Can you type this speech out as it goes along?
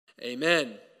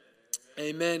Amen.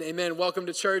 Amen. Amen. Welcome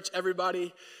to church,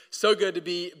 everybody. So good to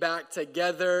be back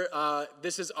together.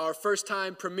 This is our first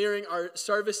time premiering our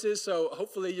services, so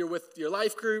hopefully you're with your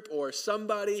life group or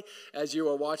somebody as you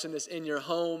are watching this in your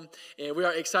home. And we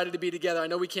are excited to be together. I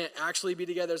know we can't actually be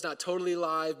together. It's not totally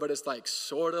live, but it's like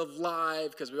sort of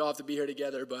live because we all have to be here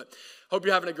together. But hope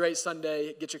you're having a great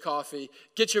Sunday. Get your coffee,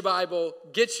 get your Bible,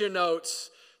 get your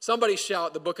notes. Somebody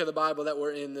shout the book of the Bible that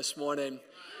we're in this morning.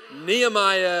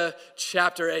 Nehemiah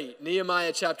chapter 8.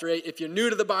 Nehemiah chapter 8. If you're new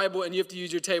to the Bible and you have to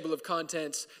use your table of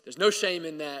contents, there's no shame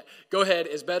in that. Go ahead.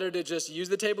 It's better to just use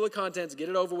the table of contents, get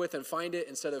it over with, and find it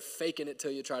instead of faking it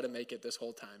till you try to make it this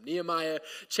whole time. Nehemiah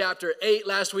chapter 8.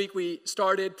 Last week we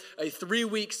started a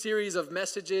 3-week series of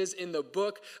messages in the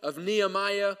book of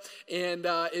Nehemiah. And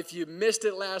if you missed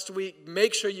it last week,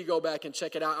 make sure you go back and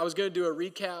check it out. I was going to do a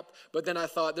recap, but then I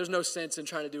thought there's no sense in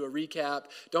trying to do a recap.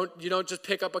 You don't just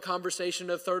pick up a conversation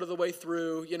a third of the way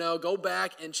through. Go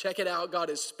back and check it out.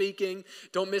 God is speaking.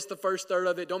 Don't miss the first third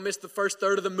of it. Don't miss the first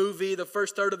third of the movie, the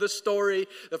first third of the story,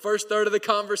 the first third of the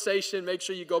conversation. Make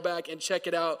sure you go back and check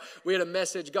it out. We had a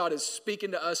message God is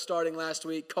speaking to us starting last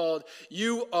week called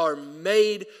 "You Are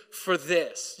Made for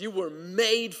This." You were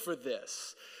made for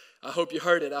this. I hope you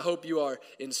heard it. I hope you are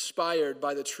inspired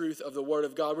by the truth of the Word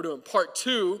of God. We're doing part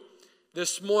 2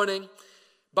 this morning.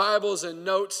 Bibles and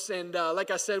notes, and like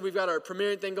I said, we've got our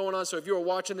premiering thing going on, so if you are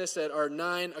watching this at our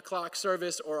 9 o'clock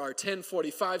service or our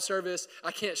 10:45 service,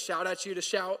 I can't shout at you to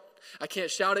shout. I can't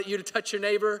shout at you to touch your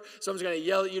neighbor. Someone's going to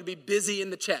yell at you to be busy in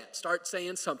the chat. Start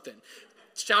saying something.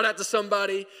 Shout out to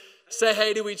somebody. Say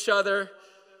hey to each other.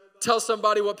 Tell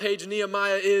somebody what page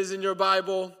Nehemiah is in your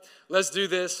Bible. Let's do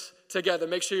this together.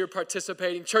 Make sure you're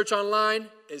participating. Church Online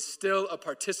is still a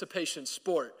participation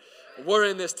sport. We're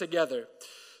in this together.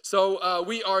 So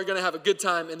we are going to have a good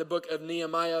time in the book of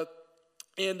Nehemiah.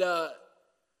 And I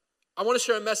want to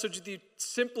share a message with you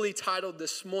simply titled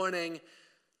this morning,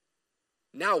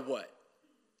 Now What?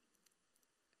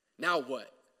 Now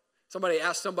what? Somebody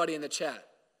asked somebody in the chat,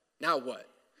 now what?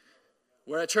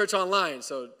 We're at Church Online,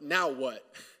 so now what?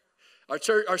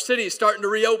 Our city is starting to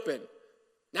reopen.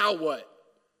 Now what?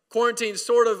 Quarantine's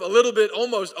sort of a little bit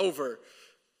almost over.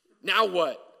 Now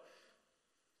what?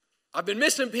 I've been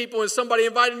missing people and somebody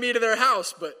invited me to their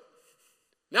house, but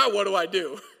now what do I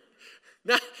do?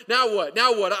 Now what?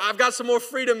 Now what? I've got some more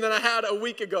freedom than I had a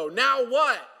week ago. Now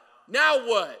what? Now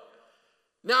what?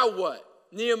 Now what?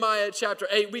 Nehemiah chapter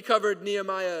 8. We covered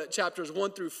Nehemiah chapters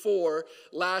 1 through 4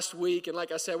 last week. And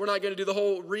like I said, we're not going to do the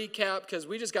whole recap because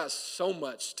we just got so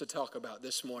much to talk about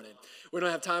this morning. We don't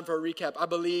have time for a recap. I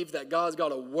believe that God's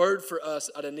got a word for us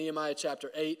out of Nehemiah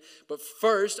chapter 8. But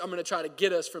first, I'm going to try to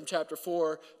get us from chapter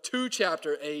 4 to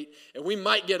chapter 8. And we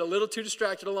might get a little too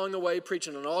distracted along the way,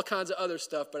 preaching on all kinds of other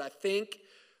stuff. But I think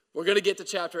we're going to get to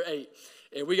chapter 8.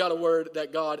 And we got a word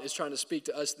that God is trying to speak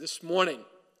to us this morning.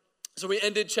 So we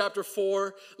ended chapter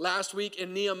 4 last week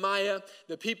in Nehemiah.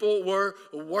 The people were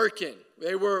working.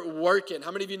 They were working.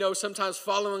 How many of you know sometimes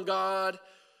following God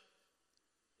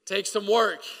takes some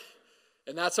work?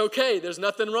 And that's okay. There's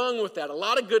nothing wrong with that. A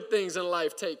lot of good things in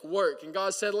life take work. And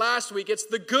God said last week, it's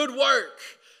the good work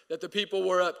that the people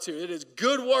were up to. It is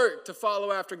good work to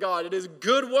follow after God. It is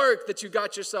good work that you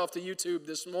got yourself to YouTube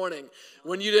this morning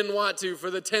when you didn't want to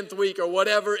for the 10th week or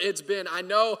whatever it's been. I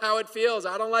know how it feels.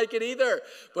 I don't like it either.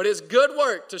 But it's good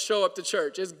work to show up to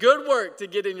church. It's good work to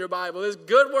get in your Bible. It's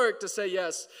good work to say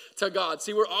yes to God.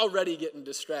 See, we're already getting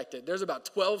distracted. There's about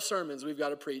 12 sermons we've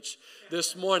got to preach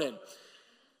this morning.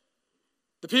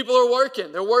 The people are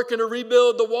working. They're working to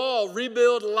rebuild the wall,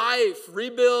 rebuild life,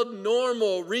 rebuild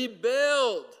normal,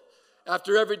 rebuild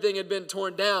after everything had been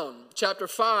torn down. Chapter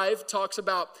 5 talks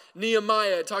about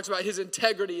Nehemiah. It talks about his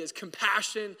integrity, his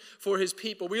compassion for his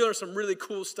people. We learn some really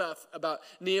cool stuff about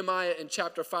Nehemiah in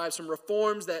chapter 5, some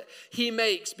reforms that he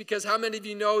makes. Because how many of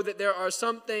you know that there are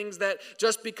some things that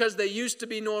just because they used to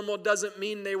be normal doesn't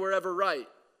mean they were ever right?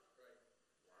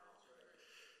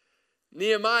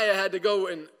 Nehemiah had to go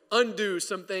and undo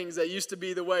some things that used to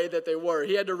be the way that they were.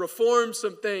 He had to reform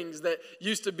some things that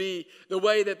used to be the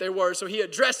way that they were. So he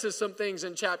addresses some things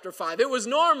in chapter 5. It was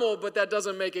normal, but that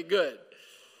doesn't make it good.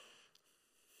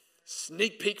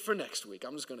 Sneak peek for next week.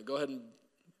 I'm just going to go ahead and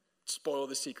spoil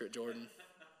the secret, Jordan.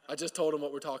 I just told him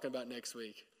what we're talking about next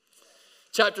week.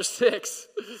 Chapter 6,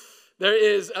 there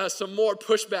is some more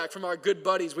pushback from our good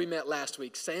buddies we met last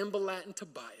week, Sanballat and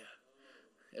Tobiah.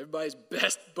 Everybody's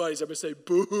best buddies. Everybody say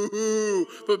boo.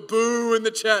 Put boo in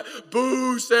the chat.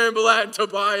 Boo, Sanballat and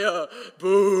Tobiah.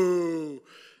 Boo.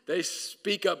 They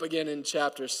speak up again in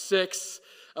chapter 6.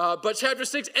 But chapter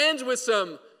 6 ends with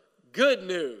some good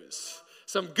news.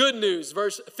 Some good news,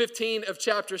 verse 15 of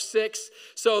chapter 6.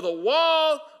 So the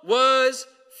wall was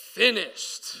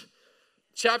finished.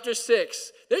 Chapter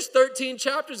 6. There's 13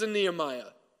 chapters in Nehemiah.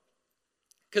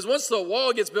 Because once the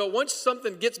wall gets built, once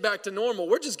something gets back to normal,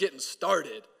 we're just getting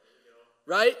started.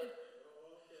 Right?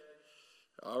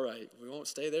 All right, we won't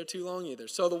stay there too long either.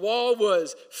 So the wall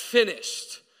was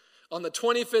finished on the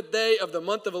 25th day of the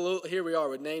month of Elul. Here we are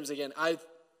with names again. I've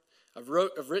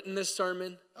written this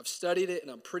sermon, I've studied it,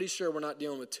 and I'm pretty sure we're not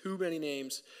dealing with too many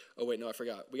names. Oh wait, no, I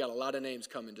forgot. We got a lot of names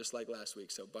coming just like last week,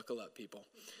 so buckle up, people.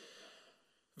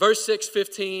 Verse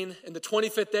 6:15, in the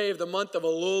 25th day of the month of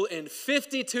Elul, in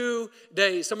 52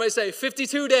 days. Somebody say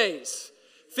 52 days.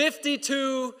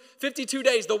 52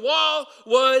 days. The wall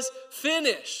was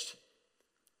finished.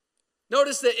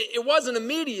 Notice that it wasn't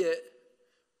immediate,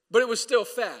 but it was still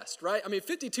fast, right? I mean,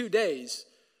 52 days.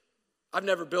 I've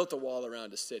never built a wall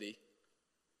around a city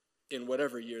in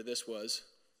whatever year this was,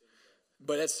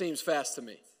 but it seems fast to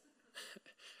me.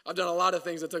 I've done a lot of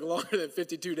things that took longer than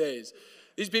 52 days.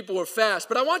 These people were fast,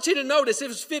 but I want you to notice it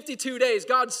was 52 days.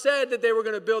 God said that they were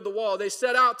going to build the wall. They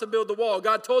set out to build the wall.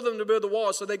 God told them to build the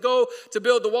wall, so they go to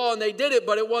build the wall, and they did it,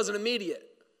 but it wasn't immediate.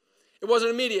 It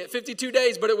wasn't immediate. 52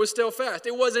 days, but it was still fast.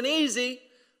 It wasn't easy,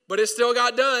 but it still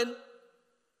got done.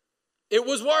 It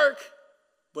was work,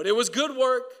 but it was good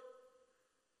work.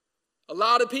 A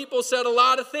lot of people said a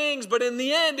lot of things, but in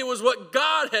the end, it was what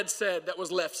God had said that was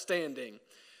left standing.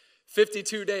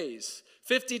 52 days.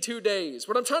 52 days.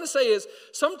 What I'm trying to say is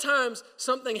sometimes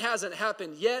something hasn't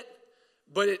happened yet,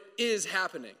 but it is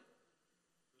happening.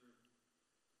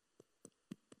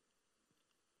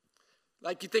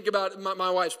 Like you think about, my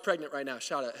wife's pregnant right now.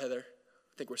 Shout out, Heather.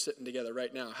 I think we're sitting together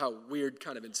right now. How weird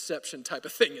kind of inception type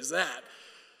of thing is that?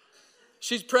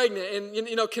 She's pregnant, and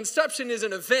you know, conception is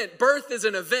an event. Birth is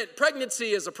an event.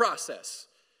 Pregnancy is a process.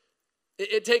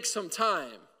 It takes some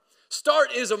time.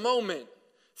 Start is a moment.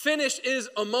 Finish is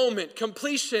a moment.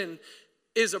 Completion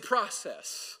is a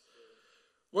process.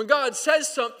 When God says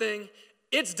something,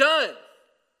 it's done.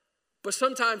 But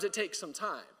sometimes it takes some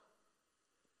time.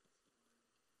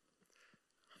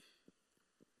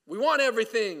 We want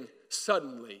everything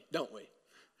suddenly, don't we?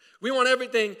 We want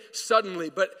everything suddenly,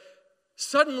 but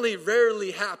suddenly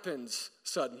rarely happens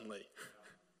suddenly.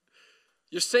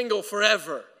 You're single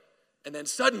forever, and then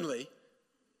suddenly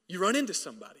you run into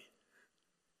somebody.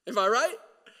 Am I right?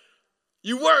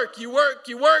 You work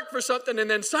for something,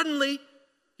 and then suddenly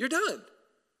you're done.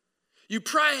 You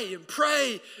pray and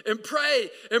pray and pray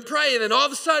and pray, and then all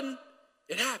of a sudden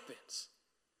it happens.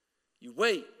 You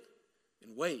wait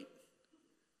and wait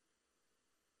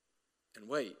and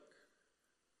wait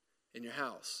in your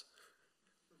house.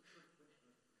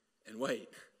 And wait.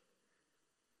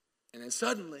 And then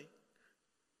suddenly,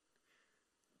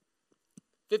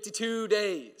 52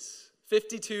 days.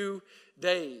 52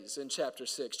 days in chapter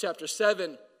 6. Chapter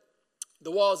 7,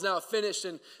 the wall is now finished,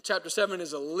 and chapter 7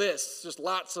 is a list, just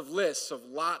lots of lists of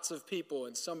lots of people.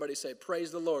 And somebody say,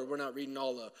 praise the Lord, we're not reading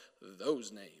all of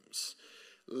those names.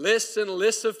 Lists and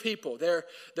lists of people.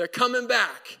 They're coming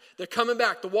back. They're coming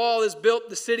back. The wall is built.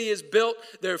 The city is built.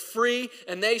 They're free,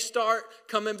 and they start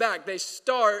coming back. They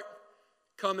start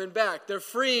coming back. They're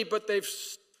free, but they've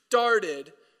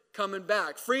started coming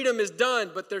back. Freedom is done,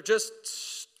 but they're just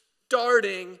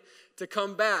starting to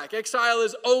come back. Exile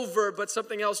is over, but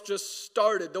something else just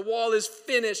started. The wall is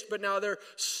finished, but now they're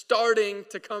starting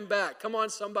to come back. Come on,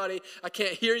 somebody. I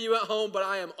can't hear you at home, but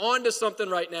I am on to something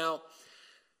right now.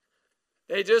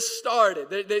 They just started.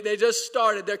 They just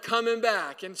started. They're coming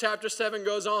back. And chapter 7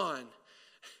 goes on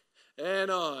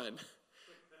and on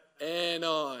and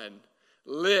on.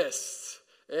 Lists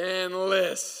and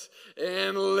lists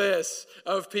and lists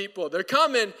of people. They're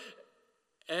coming,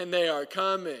 and they are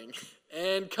coming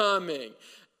and coming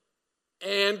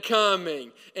and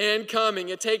coming and coming.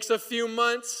 It takes a few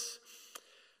months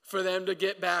for them to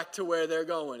get back to where they're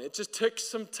going. It just took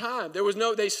some time.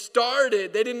 They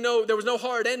started, they didn't know, there was no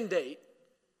hard end date.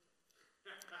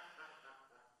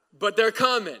 But they're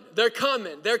coming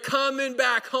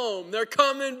back home. They're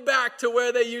coming back to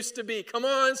where they used to be. Come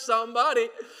on, somebody.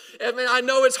 I mean, I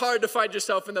know it's hard to find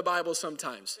yourself in the Bible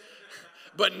sometimes,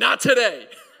 but not today.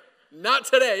 Not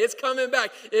today. It's coming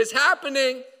back. It's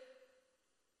happening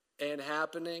and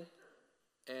happening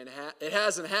and it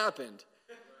hasn't happened,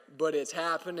 but it's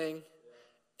happening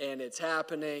and it's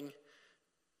happening.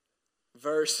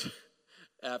 Verse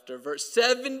after verse,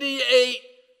 78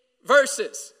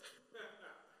 verses.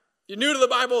 You're new to the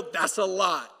Bible, that's a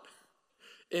lot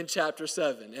in chapter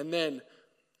 7. And then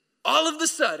all of a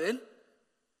sudden,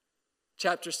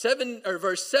 chapter 7 or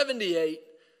verse 78,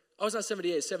 oh, it's not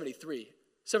 78, it's 73.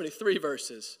 73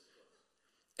 verses.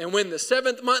 And when the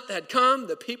 7th month had come,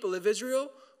 the people of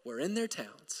Israel were in their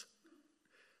towns.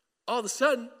 All of a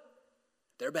sudden,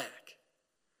 they're back.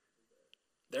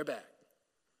 They're back.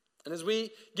 And as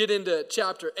we get into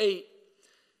chapter 8,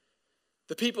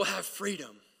 the people have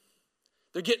freedom.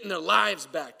 They're getting their lives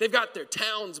back. They've got their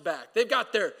towns back. They've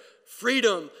got their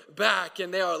freedom back.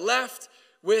 And they are left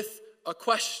with a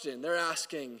question. They're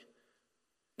asking,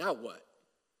 now what?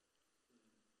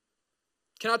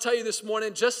 Can I tell you this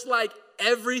morning, just like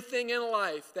everything in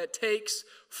life that takes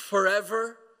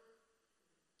forever,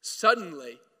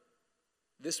 suddenly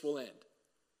this will end.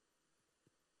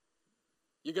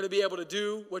 You're going to be able to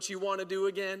do what you want to do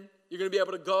again. You're going to be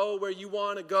able to go where you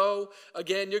want to go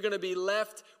again. You're going to be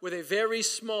left with a very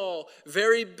small,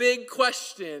 very big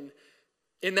question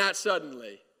in that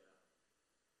suddenly.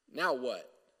 Now what?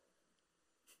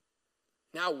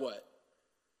 Now what?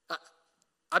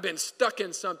 I've been stuck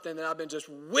in something that I've been just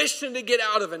wishing to get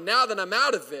out of, and now that I'm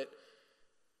out of it,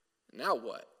 now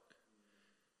what?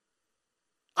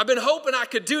 I've been hoping I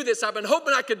could do this. I've been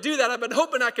hoping I could do that. I've been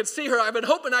hoping I could see her. I've been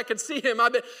hoping I could see him.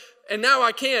 And now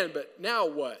I can, but now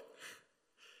what?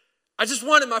 I just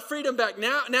wanted my freedom back.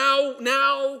 Now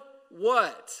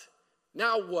what?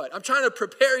 Now what? I'm trying to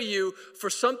prepare you for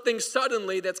something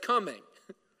suddenly that's coming.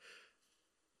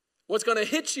 What's going to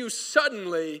hit you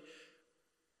suddenly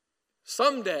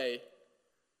someday.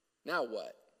 Now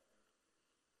what?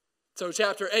 So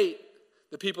chapter 8,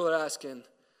 the people are asking,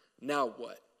 now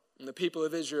what? And the people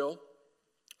of Israel,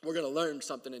 we're going to learn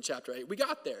something in chapter 8. We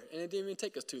got there, and it didn't even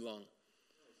take us too long.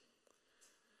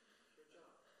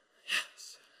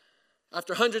 Yes.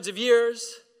 After hundreds of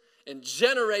years and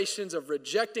generations of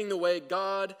rejecting the way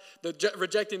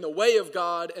rejecting the way of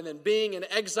God, and then being in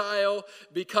exile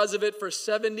because of it for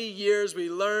 70 years, we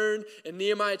learn in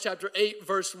Nehemiah chapter 8,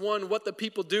 verse 1, what the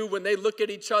people do when they look at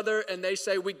each other and they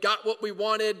say, we got what we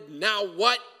wanted, now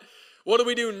what? What do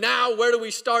we do now? Where do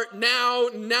we start now?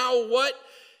 Now what?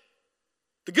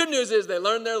 The good news is they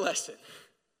learned their lesson.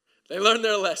 They learned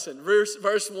their lesson.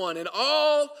 Verse 1, and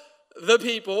all the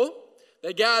people,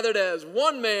 they gathered as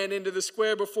one man into the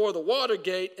square before the water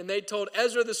gate, and they told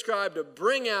Ezra the scribe to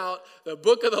bring out the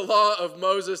book of the law of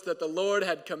Moses that the Lord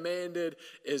had commanded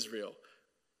Israel.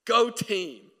 Go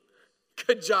team.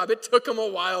 Good job. It took them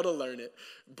a while to learn it,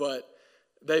 but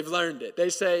they've learned it. They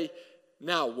say,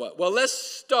 now what? Well, let's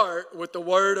start with the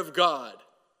word of God.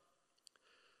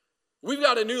 We've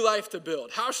got a new life to build.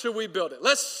 How should we build it?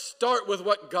 Let's start with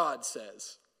what God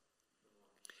says.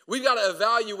 We've got to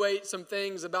evaluate some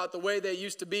things about the way they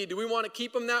used to be. Do we want to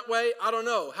keep them that way? I don't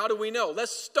know. How do we know?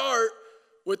 Let's start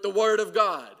with the word of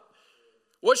God.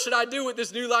 What should I do with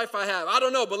this new life I have? I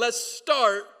don't know, but let's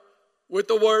start with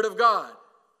the word of God.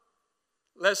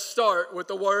 Let's start with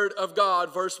the word of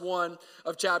God, verse 1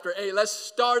 of chapter 8. Let's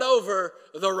start over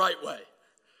the right way.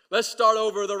 Let's start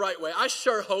over the right way. I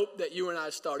sure hope that you and I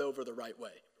start over the right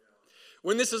way.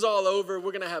 When this is all over,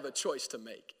 we're going to have a choice to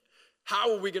make.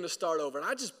 How are we going to start over?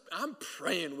 And I'm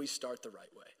praying we start the right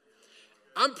way.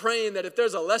 I'm praying that if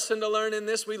there's a lesson to learn in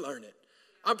this, we learn it.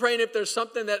 I'm praying if there's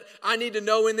something that I need to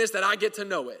know in this, that I get to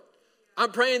know it.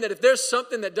 I'm praying that if there's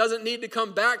something that doesn't need to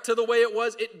come back to the way it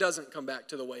was, it doesn't come back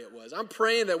to the way it was. I'm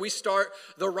praying that we start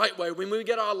the right way. When we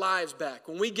get our lives back,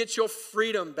 when we get your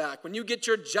freedom back, when you get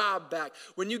your job back,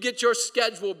 when you get your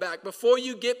schedule back, before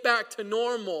you get back to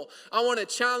normal, I want to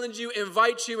challenge you,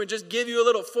 invite you, and just give you a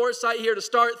little foresight here to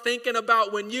start thinking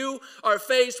about when you are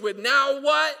faced with now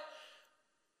what?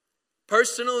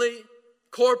 Personally,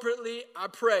 corporately, I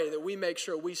pray that we make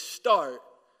sure we start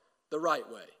the right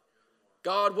way.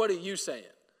 God, what are you saying?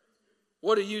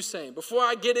 What are you saying? Before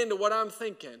I get into what I'm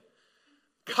thinking,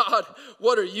 God,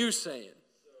 what are you saying?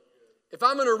 If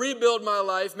I'm going to rebuild my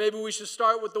life, maybe we should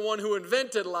start with the one who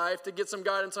invented life to get some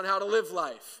guidance on how to live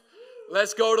life.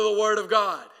 Let's go to the word of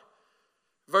God.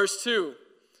 Verse 2.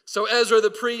 So Ezra the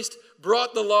priest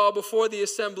brought the law before the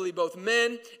assembly, both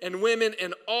men and women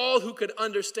and all who could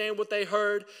understand what they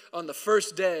heard on the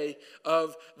first day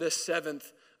of the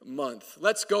 7th month.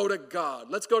 Let's go to God.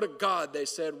 Let's go to God, they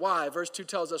said. Why? Verse 2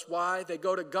 tells us why. They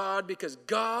go to God because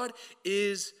God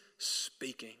is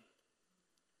speaking.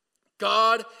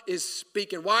 God is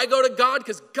speaking. Why go to God?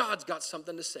 Because God's got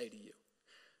something to say to you.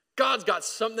 God's got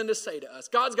something to say to us.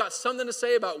 God's got something to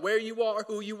say about where you are,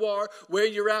 who you are, where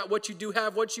you're at, what you do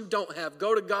have, what you don't have.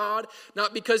 Go to God,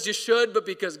 not because you should, but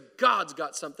because God's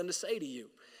got something to say to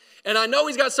you. And I know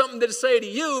he's got something to say to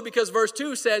you because verse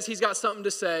 2 says he's got something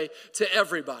to say to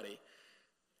everybody.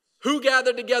 Who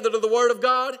gathered together to the word of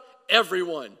God?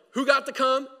 Everyone. Who got to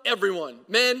come? Everyone.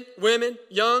 Men, women,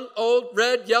 young, old,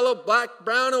 red, yellow, black,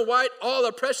 brown, and white, all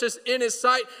are precious in his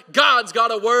sight. God's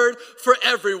got a word for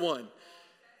everyone.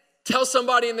 Tell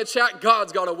somebody in the chat,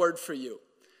 God's got a word for you.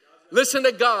 Listen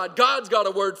to God. God's got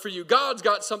a word for you. God's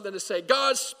got something to say.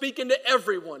 God's speaking to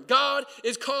everyone. God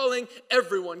is calling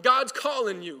everyone. God's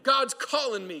calling you. God's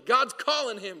calling me. God's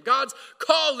calling him. God's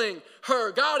calling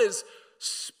her. God is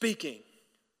speaking.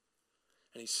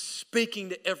 And he's speaking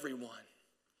to everyone.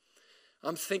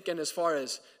 I'm thinking as far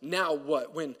as now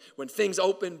what? When things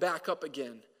open back up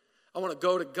again, I want to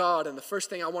go to God. And the first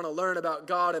thing I want to learn about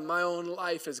God in my own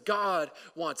life is God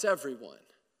wants everyone.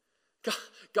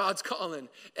 God's calling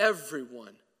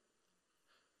everyone.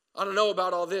 I don't know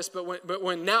about all this, but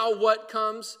when now what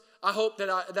comes, I hope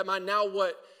that my now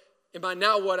what, in my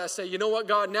now what, I say, you know what,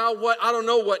 God, now what? I don't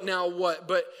know what now what,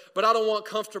 but I don't want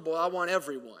comfortable. I want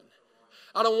everyone.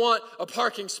 I don't want a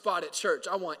parking spot at church.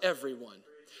 I want everyone.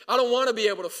 I don't want to be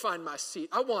able to find my seat.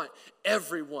 I want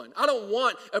everyone. I don't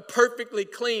want a perfectly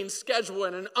clean schedule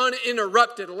and an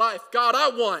uninterrupted life. God, I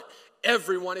want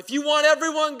everyone. If you want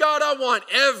everyone, God, I want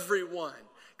everyone.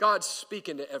 God's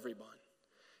speaking to everyone.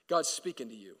 God's speaking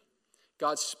to you.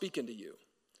 God's speaking to you.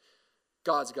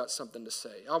 God's got something to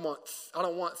say. I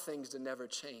don't want things to never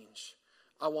change.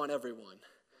 I want everyone.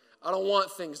 I don't want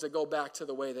things to go back to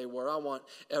the way they were. I want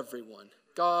everyone.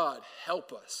 God,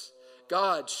 help us.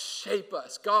 God, shape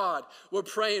us. God, we're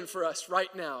praying for us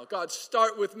right now. God,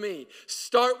 start with me.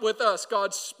 Start with us.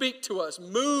 God, speak to us.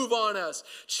 Move on us.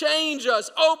 Change us.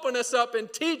 Open us up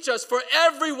and teach us for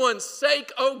everyone's sake,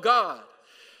 oh God.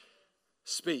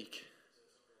 Speak.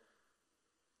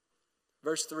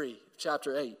 Verse 3,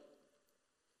 chapter 8.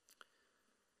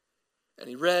 And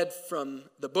he read from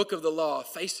the book of the law,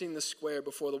 facing the square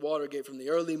before the water gate from the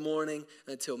early morning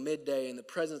until midday in the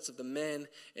presence of the men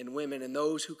and women and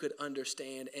those who could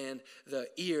understand. And the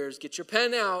ears, get your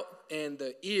pen out, and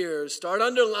the ears, start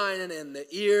underlining, and the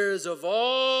ears of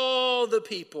all the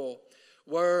people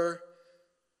were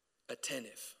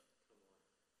attentive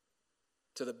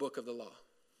to the book of the law.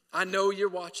 I know you're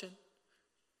watching,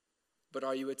 but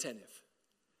are you attentive?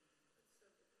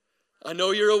 I know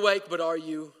you're awake, but are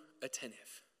you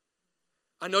attentive?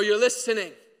 I know you're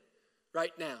listening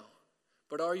right now,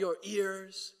 but are your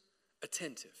ears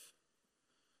attentive?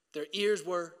 Their ears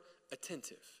were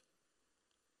attentive.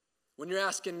 When you're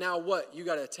asking now what, you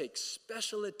got to take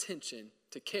special attention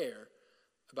to care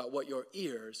about what your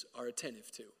ears are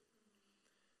attentive to.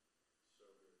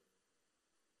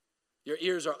 Your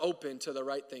ears are open to the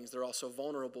right things. They're also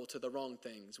vulnerable to the wrong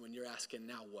things when you're asking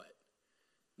now what?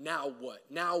 Now what?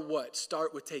 Now what?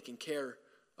 Start with taking care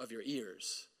of your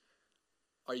ears.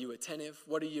 Are you attentive?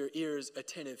 What are your ears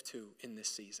attentive to in this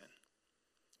season?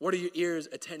 What are your ears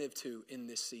attentive to in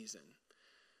this season?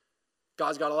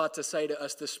 God's got a lot to say to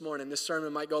us this morning. This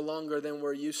sermon might go longer than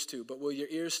we're used to, but will your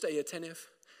ears stay attentive?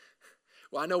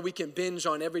 Well, I know we can binge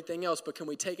on everything else, but can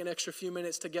we take an extra few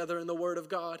minutes together in the Word of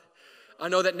God? I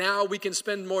know that now we can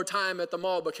spend more time at the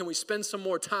mall, but can we spend some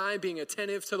more time being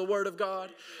attentive to the Word of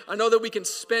God? I know that we can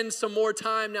spend some more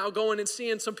time now going and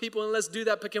seeing some people, and let's do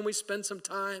that, but can we spend some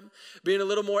time being a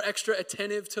little more extra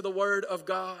attentive to the Word of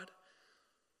God?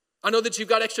 I know that you've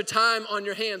got extra time on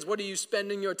your hands. What are you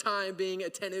spending your time being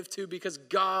attentive to? Because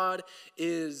God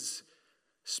is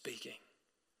speaking.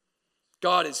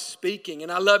 God is speaking,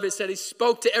 and I love it said he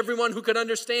spoke to everyone who could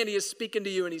understand. He is speaking to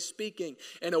you, and he's speaking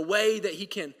in a way that you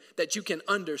can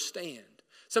understand.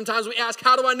 Sometimes we ask,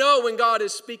 how do I know when God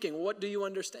is speaking? What do you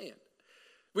understand?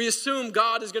 We assume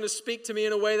God is going to speak to me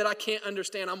in a way that I can't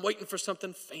understand. I'm waiting for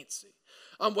something fancy.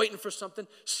 I'm waiting for something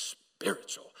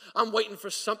spiritual. I'm waiting for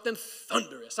something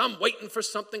thunderous. I'm waiting for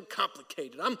something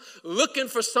complicated. I'm looking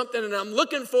for something, and I'm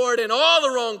looking for it in all the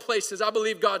wrong places. I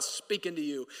believe God's speaking to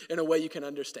you in a way you can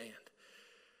understand.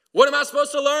 What am I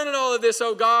supposed to learn in all of this,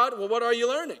 oh God? Well, what are you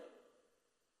learning?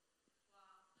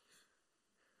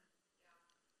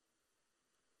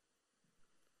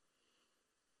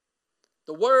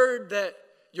 The word that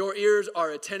your ears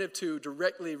are attentive to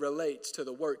directly relates to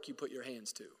the work you put your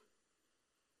hands to.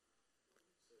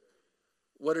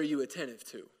 What are you attentive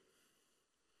to?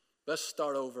 Let's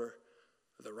start over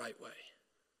the right way.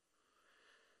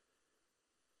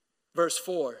 Verse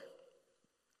 4.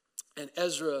 And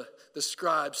Ezra the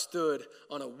scribe stood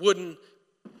on a wooden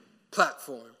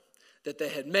platform that they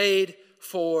had made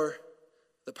for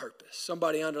the purpose.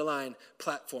 Somebody underline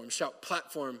platform. Shout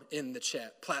platform in the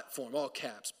chat. Platform, all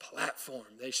caps, platform.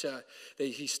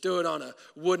 He stood on a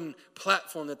wooden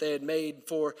platform that they had made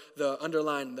for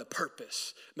the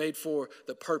purpose. Made for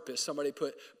the purpose. Somebody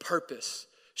put purpose.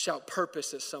 Shout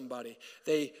purpose at somebody.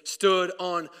 They stood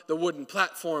on the wooden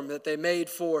platform that they made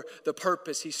for the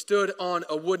purpose. He stood on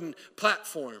a wooden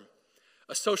platform,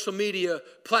 a social media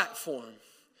platform.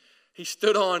 He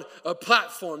stood on a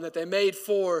platform that they made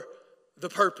for the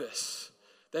purpose.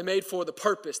 They're made for the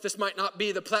purpose. This might not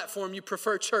be the platform you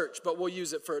prefer church, but we'll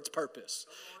use it for its purpose.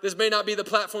 This may not be the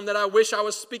platform that I wish I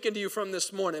was speaking to you from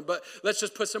this morning, but let's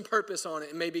just put some purpose on it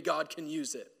and maybe God can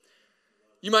use it.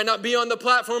 You might not be on the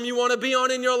platform you want to be on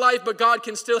in your life, but God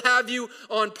can still have you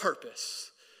on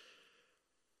purpose.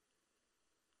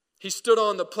 He stood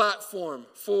on the platform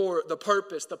for the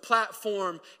purpose. The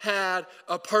platform had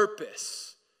a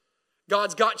purpose.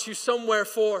 God's got you somewhere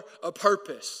for a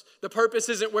purpose. The purpose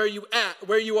isn't where you are at.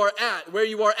 Where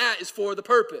you are at is for the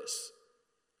purpose.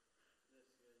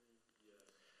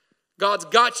 God's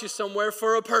got you somewhere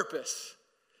for a purpose.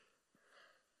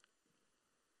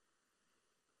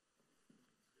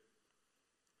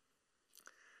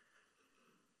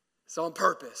 It's on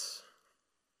purpose.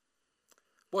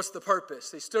 What's the purpose?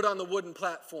 They stood on the wooden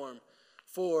platform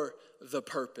for the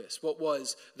purpose. What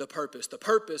was the purpose? The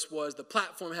purpose was the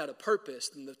platform had a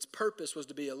purpose, and the purpose was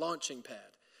to be a launching pad.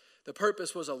 The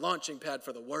purpose was a launching pad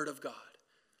for the Word of God.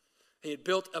 He had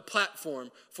built a platform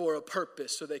for a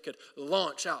purpose so they could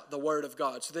launch out the Word of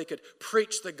God, so they could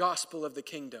preach the gospel of the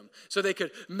kingdom, so they could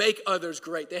make others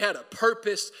great. They had a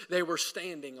purpose they were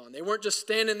standing on. They weren't just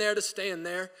standing there to stand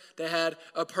there. They had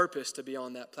a purpose to be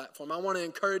on that platform. I want to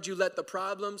encourage you, let the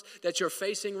problems that you're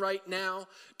facing right now,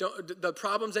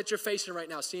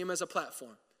 see them as a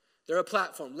platform. They're a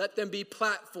platform. Let them be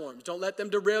platforms. Don't let them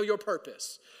derail your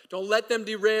purpose. Don't let them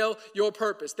derail your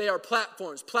purpose. They are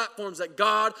platforms that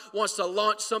God wants to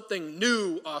launch something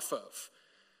new off of.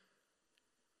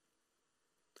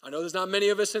 I know there's not many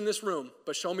of us in this room,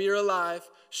 but show me you're alive.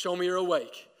 Show me you're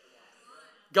awake.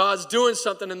 God's doing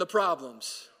something in the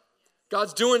problems.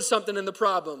 God's doing something in the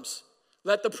problems.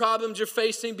 Let the problems you're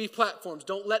facing be platforms.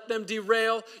 Don't let them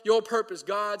derail your purpose.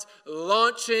 God's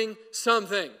launching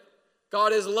something.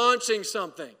 God is launching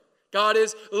something. God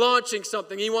is launching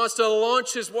something. He wants to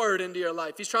launch His Word into your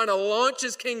life. He's trying to launch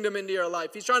His kingdom into your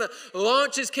life. He's trying to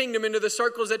launch His kingdom into the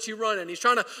circles that you run in. He's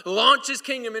trying to launch His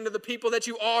kingdom into the people that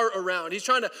you are around. He's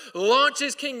trying to launch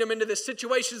His kingdom into the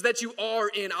situations that you are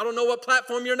in. I don't know what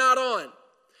platform you're not on.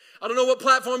 I don't know what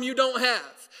platform you don't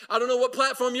have. I don't know what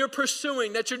platform you're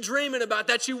pursuing, that you're dreaming about,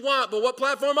 that you want, but what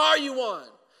platform are you on?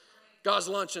 God's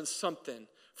launching something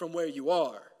from where you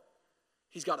are.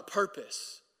 He's got a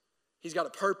purpose. He's got a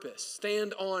purpose.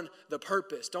 Stand on the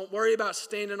purpose. Don't worry about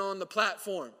standing on the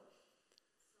platform.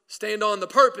 Stand on the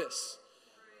purpose.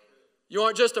 You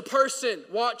aren't just a person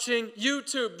watching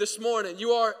YouTube this morning.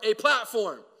 You are a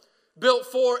platform built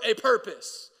for a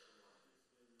purpose.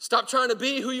 Stop trying to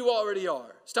be who you already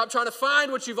are. Stop trying to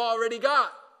find what you've already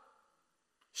got.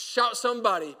 Shout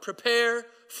somebody, prepare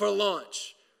for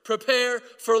launch. Prepare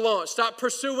for launch. Stop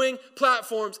pursuing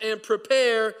platforms and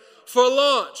prepare for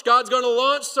launch. God's going to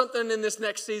launch something in this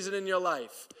next season in your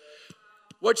life.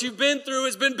 What you've been through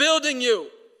has been building you.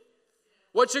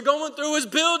 What you're going through is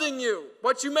building you.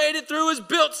 What you made it through has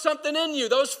built something in you.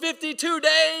 Those 52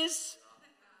 days,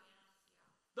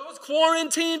 those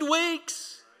quarantined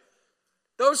weeks,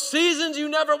 those seasons you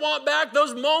never want back,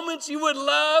 those moments you would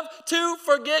love to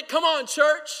forget. Come on,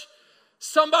 church.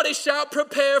 Somebody shout,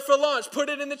 prepare for launch. Put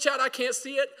it in the chat. I can't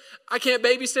see it. I can't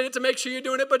babysit it to make sure you're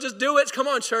doing it, but just do it. Come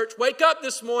on, church. Wake up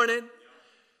this morning.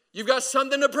 You've got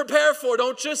something to prepare for.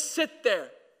 Don't just sit there.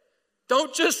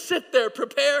 Don't just sit there.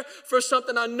 Prepare for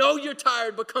something. I know you're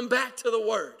tired, but come back to the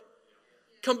Word.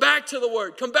 Come back to the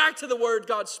Word. Come back to the Word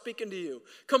God's speaking to you.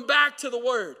 Come back to the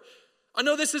Word. I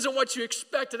know this isn't what you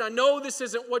expected. I know this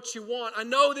isn't what you want. I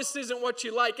know this isn't what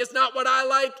you like. It's not what I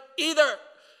like either.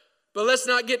 But let's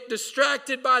not get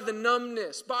distracted by the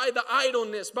numbness, by the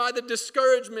idleness, by the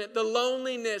discouragement, the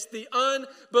loneliness, the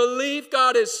unbelief.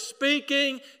 God is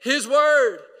speaking His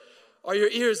Word. Are your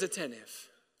ears attentive?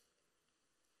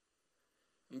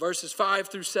 In verses 5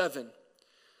 through 7,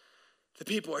 the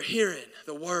people are hearing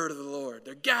the word of the Lord.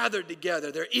 They're gathered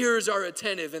together. Their ears are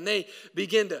attentive, and they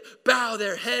begin to bow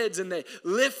their heads, and they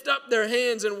lift up their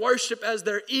hands and worship as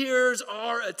their ears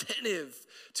are attentive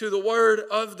to the word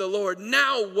of the Lord.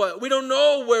 Now what? We don't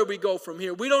know where we go from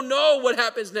here. We don't know what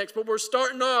happens next, but we're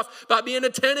starting off by being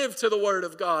attentive to the word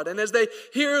of God. And as they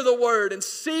hear the word and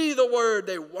see the word,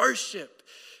 they worship.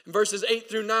 In verses 8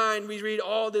 through 9, we read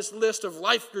all this list of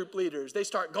life group leaders. They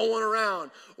start going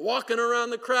around, walking around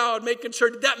the crowd, making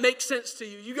sure that makes sense to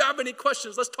you. You have any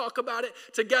questions? Let's talk about it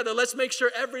together. Let's make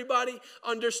sure everybody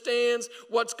understands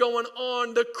what's going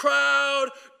on. The crowd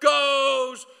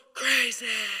goes crazy.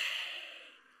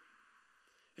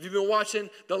 If you've been watching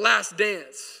The Last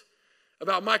Dance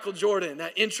about Michael Jordan,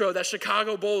 that intro, that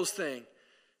Chicago Bulls thing,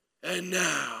 and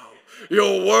now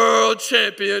your world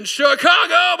champion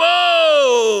Chicago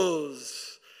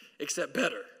Bulls, except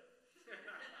better.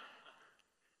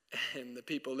 And the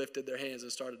people lifted their hands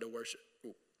and started to worship.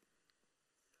 Ooh,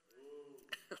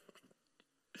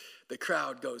 The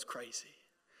crowd goes crazy.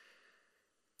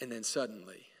 And then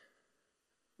suddenly,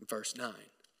 verse 9.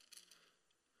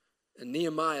 And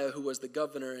Nehemiah, who was the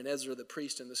governor, and Ezra the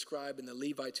priest, and the scribe, and the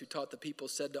Levites who taught the people,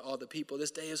 said to all the people,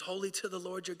 this day is holy to the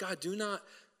Lord your God. Do not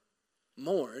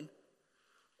mourn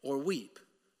or weep.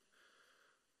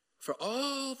 For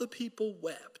all the people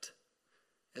wept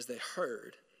as they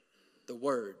heard the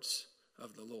words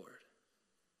of the Lord.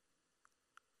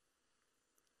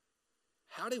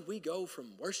 How did we go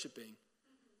from worshiping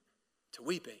to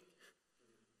weeping?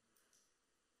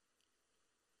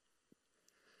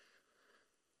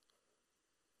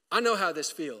 I know how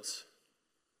this feels.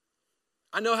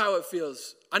 I know how it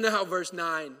feels. I know how verse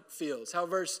 9 feels, how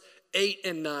verse 8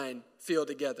 and 9 feel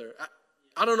together.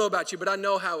 I don't know about you, but I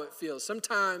know how it feels.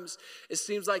 Sometimes it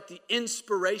seems like the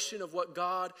inspiration of what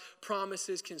God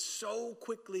promises can so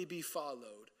quickly be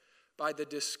followed by the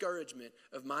discouragement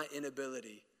of my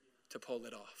inability to pull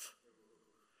it off.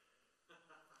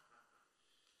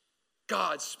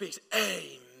 God speaks,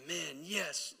 amen,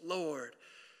 yes, Lord.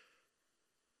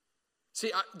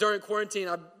 See, during quarantine,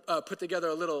 I put together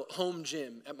a little home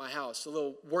gym at my house, a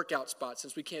little workout spot,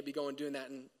 since we can't be going doing that.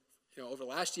 And over the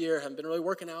last year, I haven't been really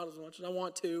working out as much as I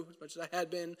want to, as much as I had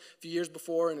been a few years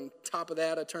before. And on top of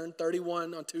that, I turned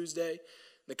 31 on Tuesday.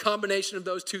 The combination of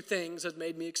those two things has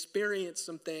made me experience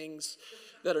some things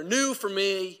that are new for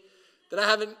me, that I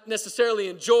haven't necessarily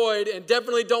enjoyed, and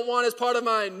definitely don't want as part of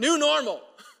my new normal.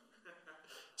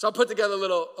 So I put together a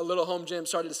little home gym,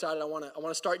 decided I want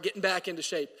to start getting back into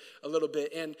shape a little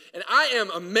bit. And I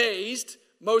am amazed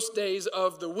most days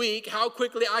of the week how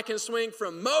quickly I can swing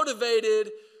from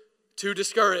motivated to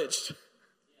discouraged.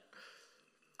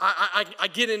 I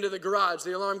get into the garage,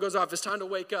 the alarm goes off, it's time to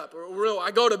wake up. Or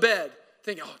I go to bed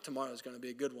thinking, tomorrow's going to be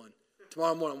a good one.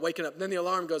 Tomorrow morning I'm waking up, and then the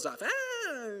alarm goes off.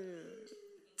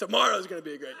 Tomorrow's going to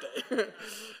be a great day.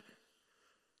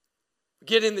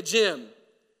 Get in the gym.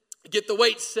 Get the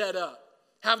weights set up.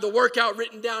 Have the workout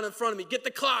written down in front of me. Get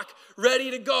the clock ready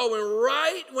to go. And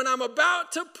right when I'm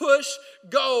about to push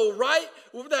go, right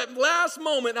that last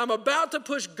moment, I'm about to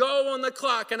push go on the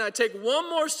clock, and I take one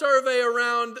more survey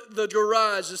around the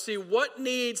garage to see what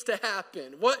needs to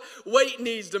happen, what weight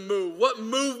needs to move, what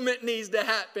movement needs to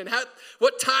happen,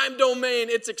 what time domain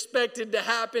it's expected to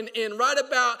happen in. Right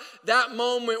about that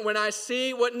moment when I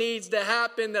see what needs to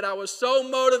happen that I was so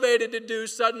motivated to do,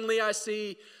 suddenly I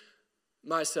see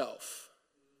myself.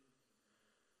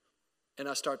 And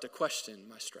I start to question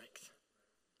my strength.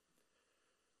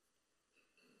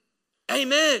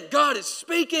 Amen. God is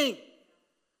speaking.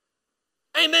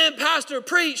 Amen, pastor,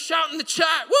 preach, shout in the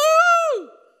chat. Woo!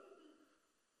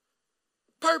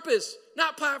 Purpose,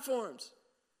 not platforms.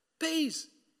 Peace,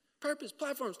 purpose,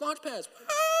 platforms, launch pads.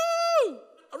 Woo!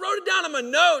 I wrote it down in my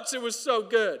notes. It was so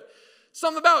good.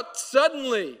 Something about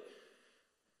suddenly.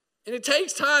 And it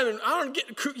takes time, and I don't get,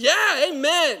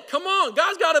 amen. Come on,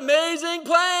 God's got amazing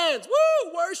plans.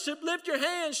 Woo, worship, lift your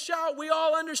hands, shout. We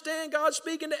all understand God's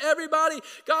speaking to everybody.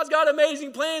 God's got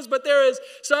amazing plans, but there is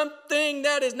something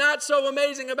that is not so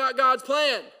amazing about God's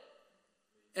plan.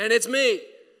 And it's me.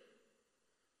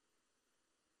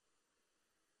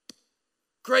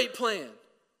 Great plan,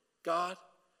 God.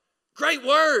 Great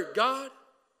word, God.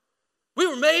 We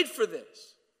were made for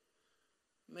this.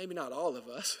 Maybe not all of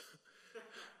us.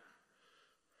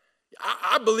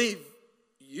 I believe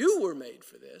you were made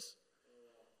for this.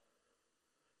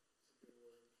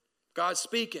 God's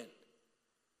speaking.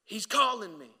 He's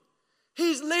calling me.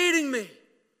 He's leading me.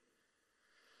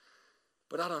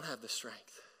 But I don't have the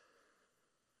strength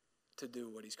to do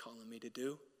what he's calling me to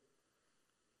do.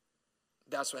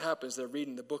 That's what happens. They're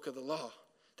reading the book of the law.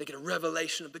 They get a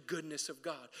revelation of the goodness of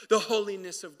God, the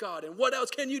holiness of God. And what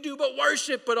else can you do but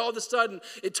worship? But all of a sudden,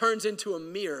 it turns into a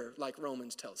mirror, like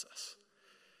Romans tells us.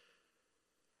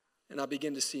 And I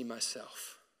begin to see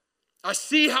myself. I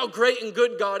see how great and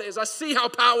good God is. I see how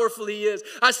powerful he is.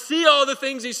 I see all the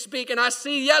things he's speaking. I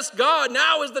see, yes, God,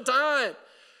 now is the time.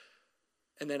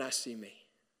 And then I see me.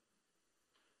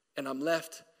 And I'm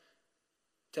left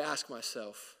to ask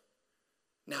myself,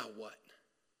 now what?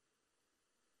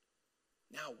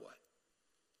 Now what?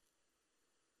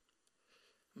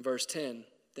 Verse 10,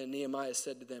 then Nehemiah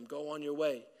said to them, go on your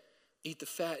way. Eat the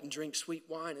fat and drink sweet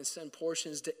wine and send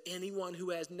portions to anyone who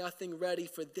has nothing ready,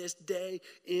 for this day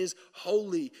is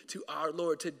holy to our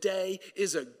Lord. Today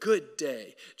is a good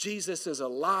day. Jesus is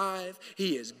alive,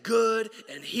 he is good,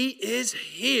 and he is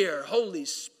here. Holy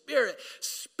Spirit,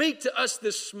 speak to us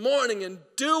this morning and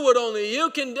do what only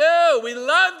you can do. We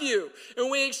love you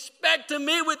and we expect to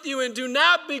meet with you, and do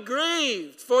not be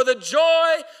grieved, for the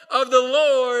joy of the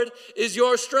Lord is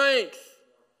your strength.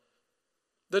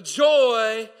 The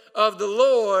joy of the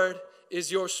Lord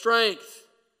is your strength.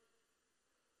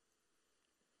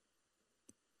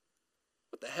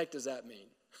 What the heck does that mean?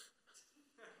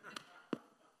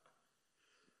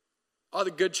 All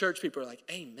the good church people are like,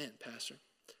 amen, Pastor.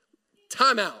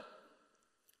 Time out.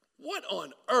 What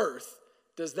on earth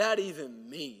does that even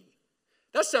mean?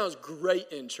 That sounds great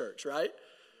in church, right?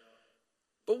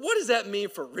 But what does that mean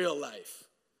for real life?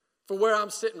 For where I'm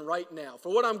sitting right now,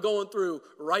 for what I'm going through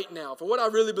right now, for what I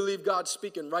really believe God's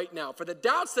speaking right now, for the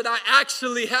doubts that I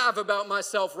actually have about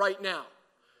myself right now.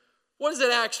 What does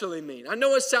it actually mean? I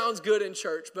know it sounds good in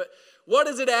church, but what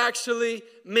does it actually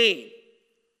mean?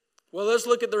 Well, let's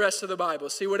look at the rest of the Bible,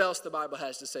 see what else the Bible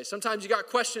has to say. Sometimes you got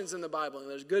questions in the Bible, and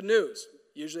there's good news.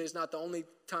 Usually it's not the only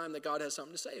time that God has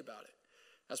something to say about it.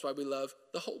 That's why we love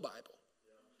the whole Bible.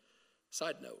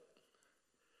 Side note.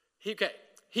 Okay,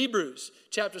 Hebrews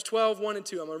chapters 12, 1 and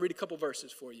 2. I'm going to read a couple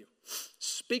verses for you.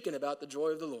 Speaking about the joy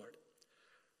of the Lord.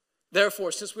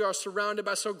 Therefore, since we are surrounded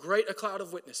by so great a cloud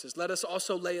of witnesses, let us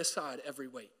also lay aside every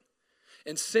weight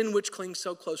and sin which clings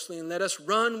so closely, and let us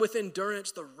run with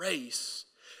endurance the race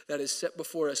that is set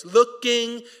before us,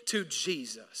 looking to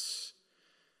Jesus.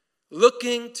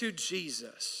 Looking to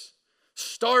Jesus.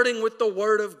 Starting with the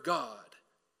Word of God.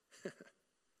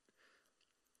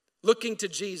 Looking to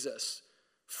Jesus.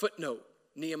 Footnote,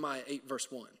 Nehemiah 8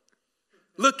 verse 1.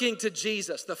 Looking to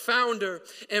Jesus, the founder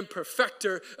and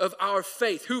perfecter of our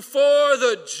faith, who for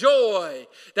the joy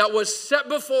that was set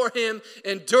before him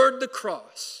endured the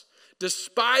cross,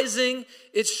 despising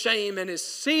its shame, and is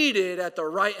seated at the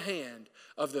right hand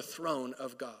of the throne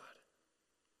of God.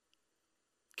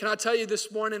 Can I tell you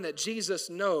this morning that Jesus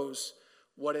knows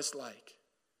what it's like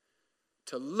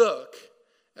to look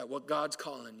at what God's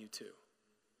calling you to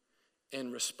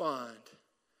and respond,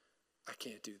 I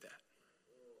can't do that.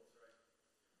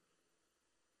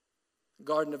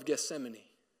 Garden of Gethsemane,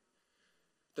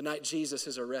 the night Jesus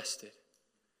is arrested.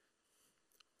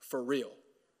 For real.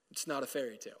 It's not a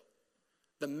fairy tale.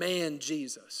 The man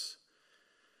Jesus,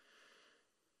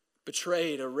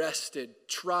 betrayed, arrested,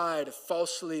 tried,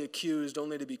 falsely accused,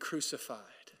 only to be crucified.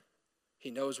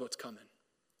 He knows what's coming.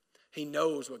 He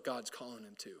knows what God's calling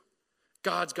him to.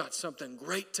 God's got something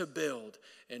great to build,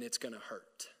 and it's going to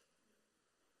hurt.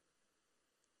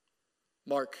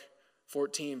 Mark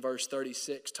 14, verse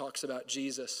 36 talks about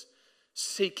Jesus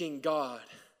seeking God.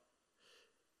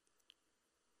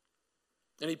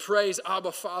 And he prays,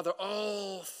 Abba, Father,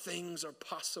 all things are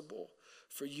possible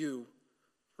for you.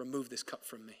 Remove this cup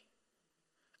from me.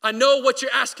 I know what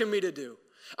you're asking me to do.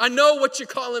 I know what you're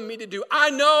calling me to do.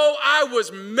 I know I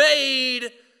was made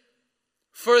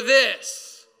for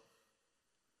this.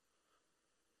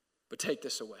 But take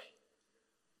this away.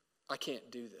 I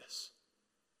can't do this.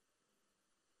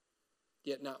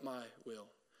 Yet not my will,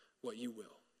 what you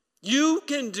will. You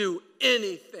can do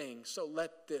anything, so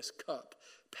let this cup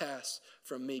pass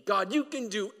from me. God, you can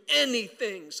do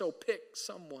anything, so pick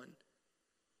someone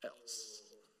else.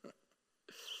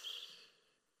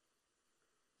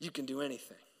 You can do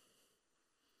anything.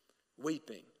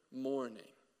 Weeping, mourning,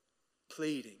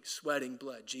 pleading, sweating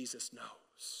blood. Jesus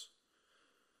knows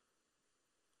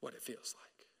what it feels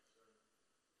like.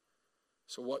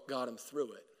 So what got him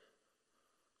through it?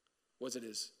 Was it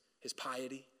his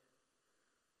piety?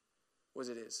 Was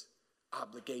it his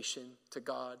obligation to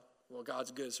God? Well,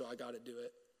 God's good, so I got to do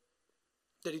it.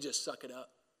 Did he just suck it up,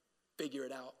 figure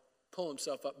it out, pull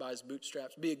himself up by his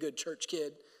bootstraps, be a good church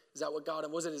kid? Is that what got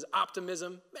him? Was it his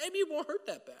optimism? Maybe it won't hurt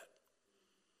that bad.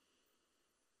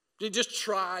 Did he just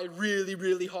try really,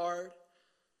 really hard?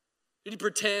 Did he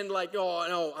pretend like, oh,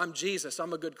 no, I'm Jesus,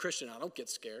 I'm a good Christian. I don't get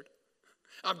scared.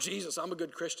 I'm Jesus, I'm a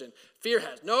good Christian. Fear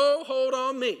has no hold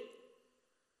on me.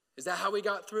 Is that how we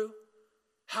got through?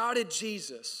 How did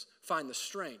Jesus find the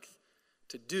strength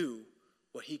to do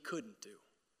what he couldn't do?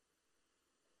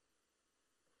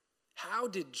 How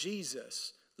did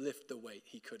Jesus lift the weight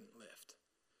he couldn't lift?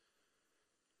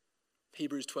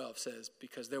 Hebrews 12 says,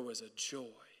 because there was a joy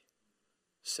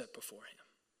set before him.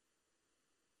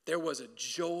 There was a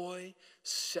joy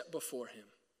set before him.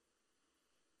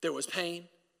 There was pain.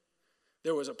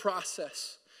 There was a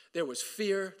process. There was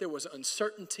fear. There was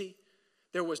uncertainty.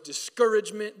 There was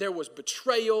discouragement. There was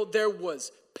betrayal. There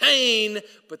was pain.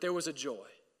 But there was a joy.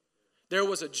 There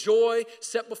was a joy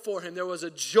set before him. There was a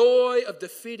joy of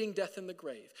defeating death in the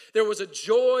grave. There was a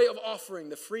joy of offering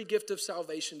the free gift of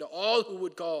salvation to all who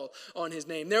would call on his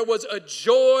name. There was a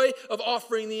joy of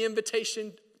offering the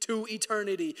invitation to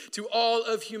eternity, to all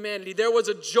of humanity. There was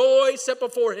a joy set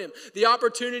before him, the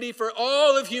opportunity for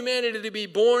all of humanity to be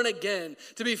born again,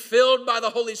 to be filled by the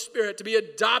Holy Spirit, to be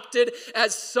adopted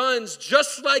as sons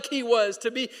just like he was,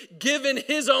 to be given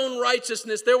his own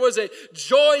righteousness. There was a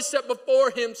joy set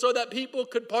before him so that people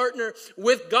could partner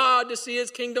with God to see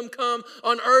his kingdom come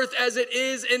on earth as it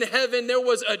is in heaven. There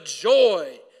was a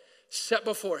joy set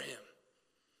before him.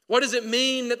 What does it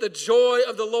mean that the joy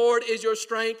of the Lord is your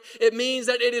strength? It means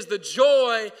that it is the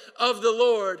joy of the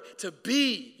Lord to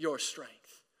be your strength.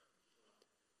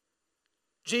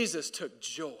 Jesus took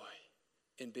joy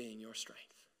in being your strength.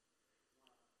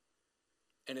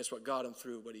 And it's what got him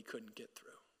through what he couldn't get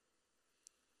through.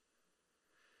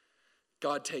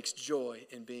 God takes joy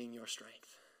in being your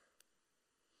strength.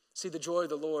 See, the joy of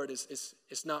the Lord is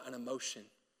not an emotion.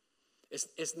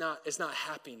 It's not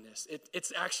happiness.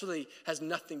 It's actually has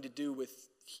nothing to do with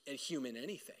a human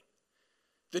anything.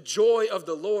 The joy of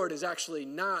the Lord is actually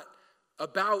not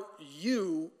about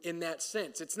you in that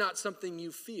sense. It's not something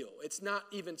you feel. It's not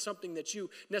even something that you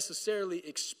necessarily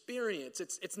experience.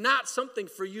 It's not something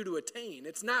for you to attain.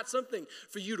 It's not something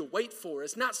for you to wait for.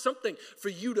 It's not something for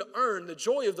you to earn. The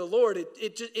joy of the Lord, it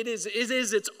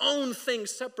is its own thing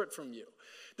separate from you.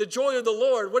 The joy of the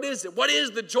Lord, what is it? What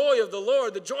is the joy of the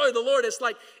Lord? The joy of the Lord is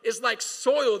like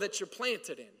soil that you're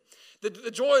planted in.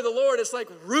 The joy of the Lord is like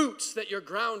roots that you're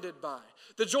grounded by.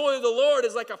 The joy of the Lord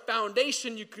is like a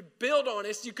foundation you could build on.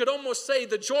 You could almost say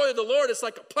the joy of the Lord is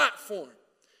like a platform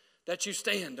that you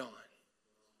stand on.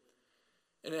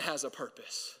 And it has a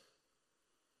purpose.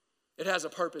 It has a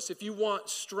purpose. If you want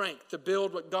strength to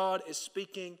build what God is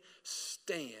speaking,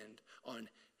 stand on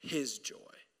his joy.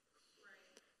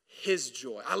 His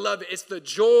joy. I love it. It's the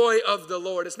joy of the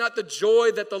Lord. It's not the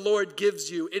joy that the Lord gives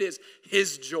you. It is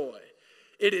his joy.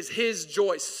 It is his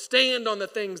joy. Stand on the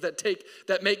things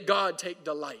that make God take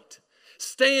delight.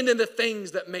 Stand in the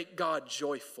things that make God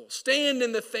joyful. Stand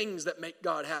in the things that make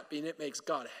God happy, and it makes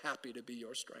God happy to be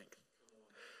your strength.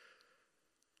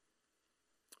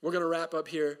 We're going to wrap up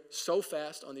here so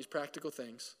fast on these practical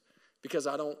things because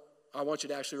I want you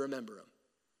to actually remember them.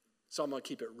 So I'm going to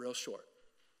keep it real short.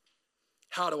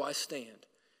 How do I stand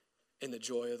in the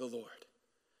joy of the Lord?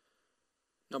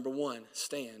 Number one,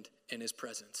 stand in his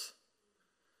presence.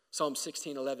 Psalm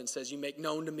 16:11 says, you make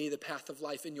known to me the path of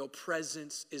life. In your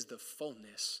presence is the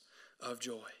fullness of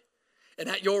joy. And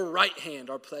at your right hand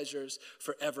are pleasures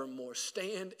forevermore.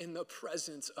 Stand in the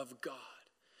presence of God.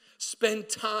 Spend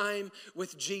time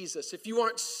with Jesus. If you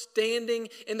aren't standing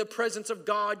in the presence of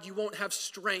God, you won't have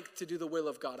strength to do the will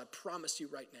of God. I promise you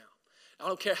right now. I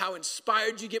don't care how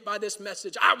inspired you get by this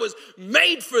message. I was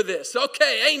made for this.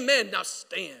 Okay, amen. Now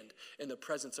stand in the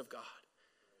presence of God.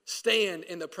 Stand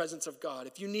in the presence of God.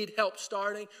 If you need help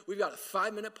starting, we've got a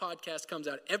 5-minute podcast comes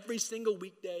out every single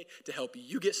weekday to help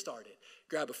you get started.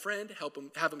 Grab a friend,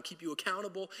 have them keep you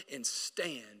accountable, and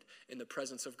stand in the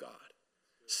presence of God.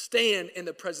 Stand in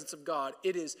the presence of God.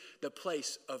 It is the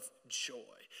place of joy.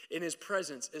 In his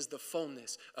presence is the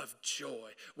fullness of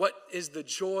joy. What is the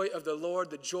joy of the Lord?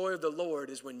 The joy of the Lord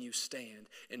is when you stand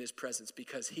in his presence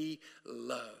because he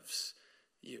loves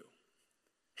you.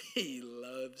 He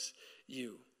loves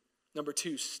you. Number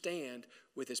two, stand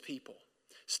with his people.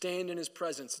 Stand in his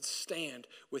presence and stand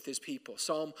with his people.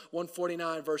 Psalm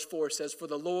 149 verse 4 says, for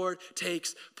the Lord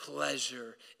takes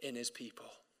pleasure in his people.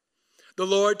 The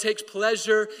Lord takes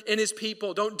pleasure in his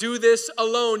people. Don't do this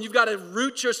alone. You've got to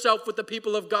root yourself with the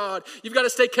people of God. You've got to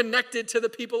stay connected to the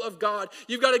people of God.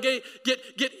 You've got to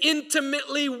get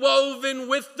intimately woven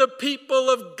with the people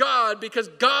of God because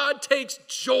God takes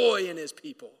joy in his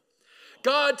people.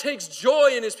 God takes joy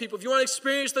in his people. If you want to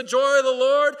experience the joy of the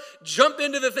Lord, jump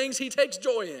into the things he takes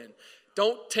joy in.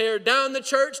 Don't tear down the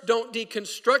church. Don't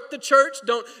deconstruct the church.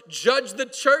 Don't judge the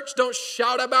church. Don't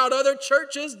shout about other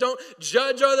churches. Don't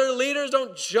judge other leaders.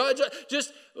 Don't judge.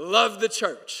 Just love the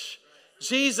church.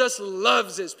 Jesus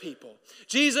loves his people.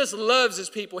 Jesus loves his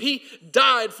people. He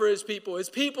died for his people. His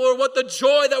people are what the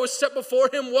joy that was set before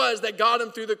him was that got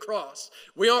him through the cross.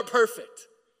 We aren't perfect,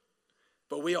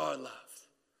 but we are loved.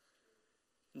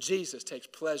 Jesus takes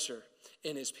pleasure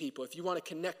in his people. If you want to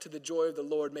connect to the joy of the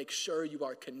Lord, make sure you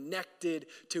are connected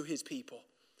to his people.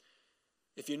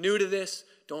 If you're new to this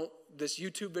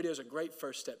YouTube video is a great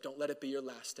first step. Don't let it be your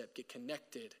last step. Get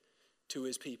connected to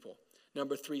his people.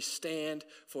 Number 3, stand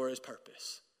for his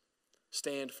purpose.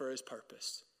 Stand for his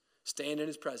purpose. Stand in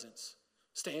his presence.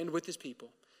 Stand with his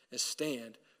people and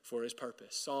stand for his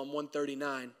purpose. Psalm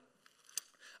 139.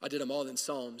 I did them all in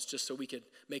Psalms just so we could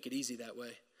make it easy that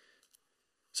way.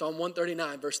 Psalm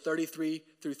 139, verse 33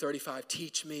 through 35.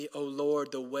 Teach me, O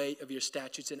Lord, the way of your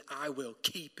statutes, and I will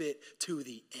keep it to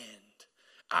the end.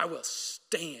 I will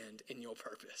stand in your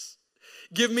purpose.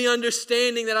 Give me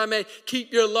understanding that I may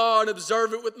keep your law and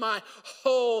observe it with my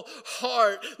whole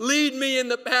heart. Lead me in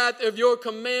the path of your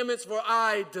commandments, for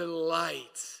I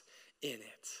delight in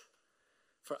it.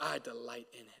 For I delight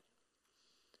in it.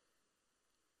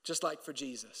 Just like for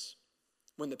Jesus,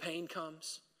 when the pain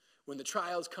comes, when the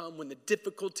trials come, when the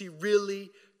difficulty really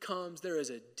comes, there is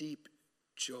a deep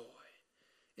joy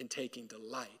in taking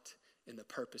delight in the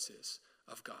purposes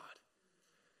of God.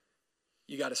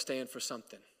 You got to stand for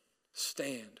something.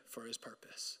 Stand for his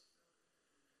purpose.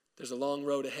 There's a long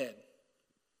road ahead.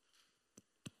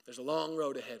 There's a long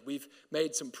road ahead. We've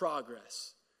made some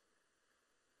progress,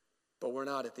 but we're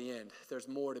not at the end. There's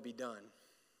more to be done.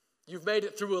 You've made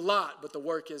it through a lot, but the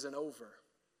work isn't over.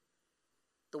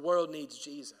 The world needs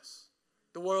Jesus.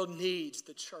 The world needs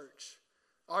the church.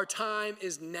 Our time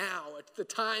is now. The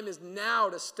time is now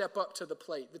to step up to the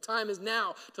plate. The time is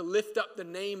now to lift up the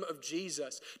name of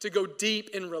Jesus, to go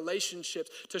deep in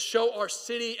relationships, to show our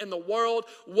city and the world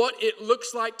what it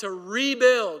looks like to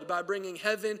rebuild by bringing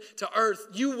heaven to earth.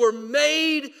 You were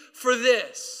made for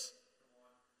this.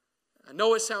 I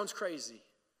know it sounds crazy.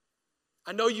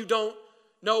 I know you don't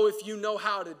know if you know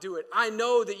how to do it. I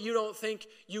know that you don't think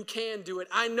you can do it.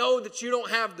 I know that you don't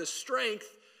have the strength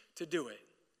to do it.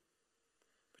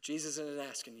 Jesus isn't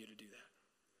asking you to do that.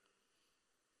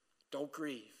 Don't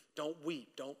grieve. Don't weep.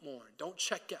 Don't mourn. Don't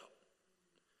check out.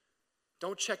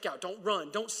 Don't check out. Don't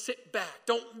run. Don't sit back.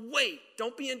 Don't wait.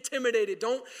 Don't be intimidated.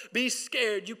 Don't be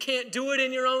scared. You can't do it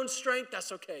in your own strength.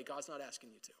 That's okay. God's not asking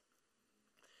you to.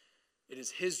 It is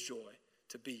his joy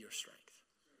to be your strength.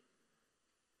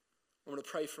 I want to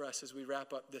pray for us as we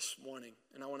wrap up this morning,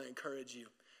 and I want to encourage you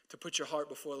to put your heart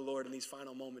before the Lord in these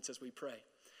final moments as we pray.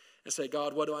 And say,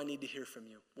 God, what do I need to hear from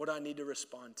you? What do I need to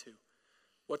respond to?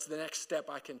 What's the next step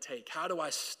I can take? How do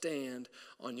I stand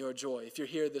on your joy? If you're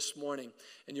here this morning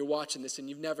and you're watching this and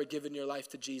you've never given your life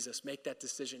to Jesus, make that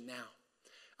decision now.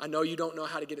 I know you don't know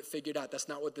how to get it figured out. That's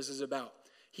not what this is about.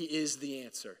 He is the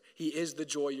answer. He is the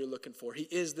joy you're looking for. He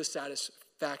is the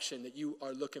satisfaction that you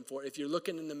are looking for. If you're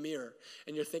looking in the mirror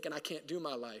and you're thinking, I can't do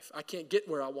my life. I can't get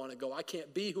where I want to go. I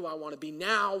can't be who I want to be.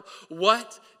 Now,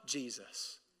 what?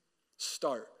 Jesus.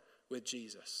 Start with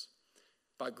Jesus.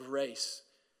 By grace,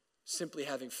 simply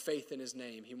having faith in his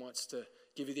name, he wants to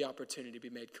give you the opportunity to be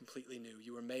made completely new.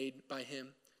 You were made by him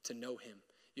to know him.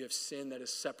 You have sin that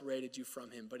has separated you from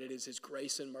him, but it is his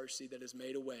grace and mercy that has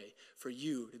made a way for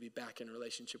you to be back in a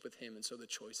relationship with him, and so the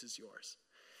choice is yours.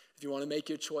 If you want to make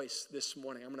your choice this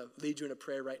morning, I'm going to lead you in a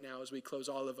prayer right now as we close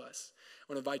all of us.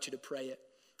 I want to invite you to pray it.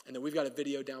 And then we've got a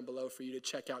video down below for you to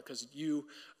check out because you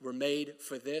were made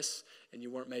for this and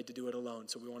you weren't made to do it alone.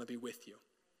 So we want to be with you.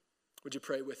 Would you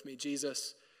pray with me?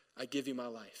 Jesus, I give you my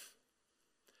life.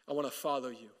 I want to follow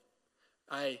you.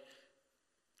 I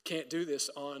can't do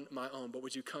this on my own, but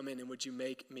would you come in and would you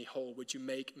make me whole? Would you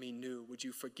make me new? Would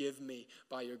you forgive me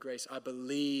by your grace? I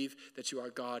believe that you are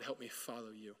God. Help me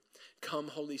follow you. Come,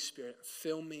 Holy Spirit,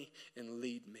 fill me and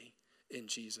lead me in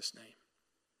Jesus' name.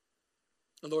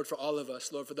 And Lord, for all of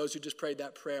us, Lord, for those who just prayed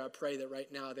that prayer, I pray that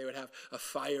right now they would have a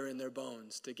fire in their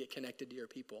bones to get connected to your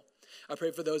people. I pray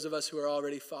for those of us who are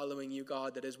already following you,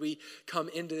 God, that as we come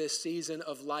into this season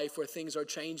of life where things are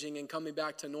changing and coming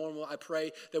back to normal, I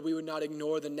pray that we would not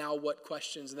ignore the now what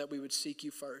questions and that we would seek you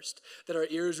first, that our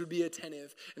ears would be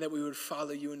attentive and that we would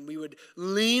follow you and we would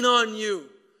lean on you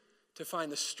to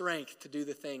find the strength to do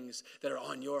the things that are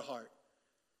on your heart.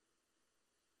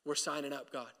 We're signing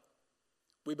up, God.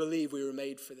 We believe we were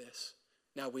made for this.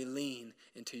 Now we lean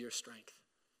into your strength.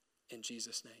 In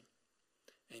Jesus' name,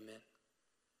 amen.